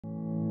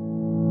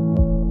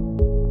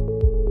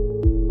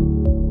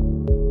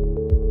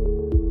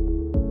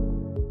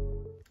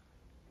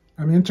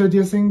I'm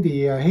introducing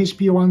the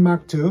HB-1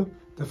 Mark II,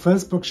 the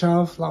first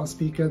bookshelf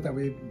loudspeaker that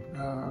we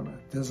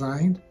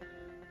designed.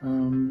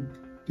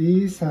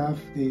 These have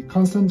the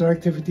constant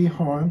directivity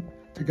horn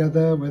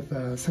together with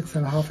a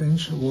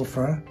 6.5-inch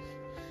woofer.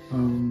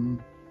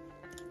 When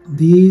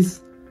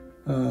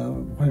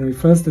we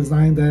first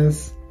designed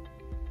this,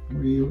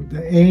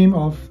 the aim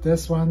of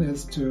this one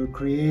is to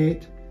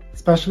create,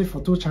 especially for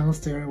two-channel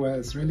stereo, where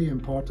it's really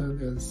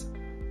important, is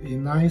a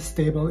nice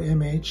stable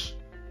image.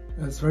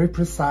 It's very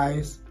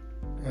precise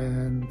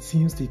and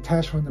seems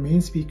detached from the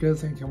main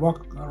speakers, and can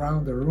walk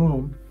around the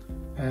room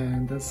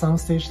and the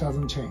soundstage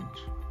doesn't change.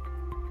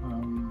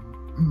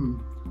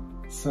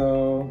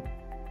 So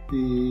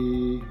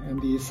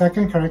the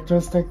second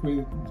characteristic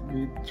we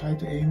try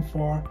to aim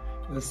for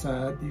is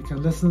that you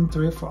can listen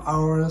to it for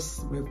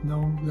hours with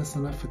no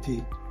listener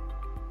fatigue.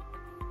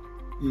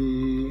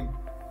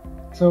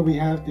 So we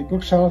have the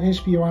bookshelf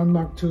HB-1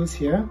 Mark IIs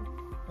here,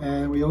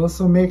 and we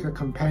also make a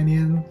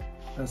companion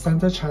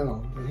center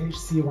channel, the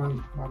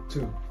HC-1 Mark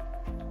II.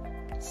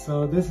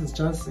 So this is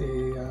just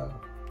a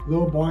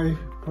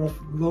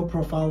low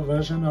profile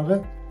version of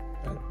it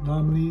that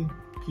normally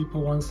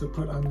people want to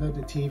put under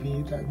the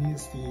TV that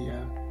needs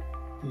the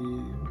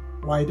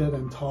wider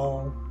than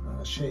tall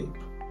shape.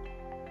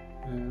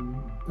 And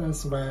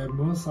that's where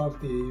most of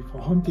for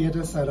home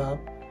theater setup,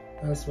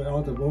 that's where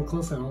all the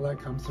vocals and all that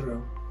come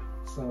through.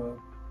 So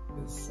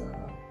it's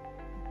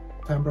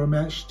timbre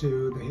match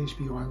to the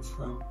HB-1,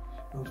 so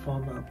it'll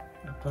form a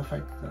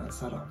perfect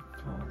setup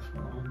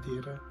for home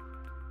theater.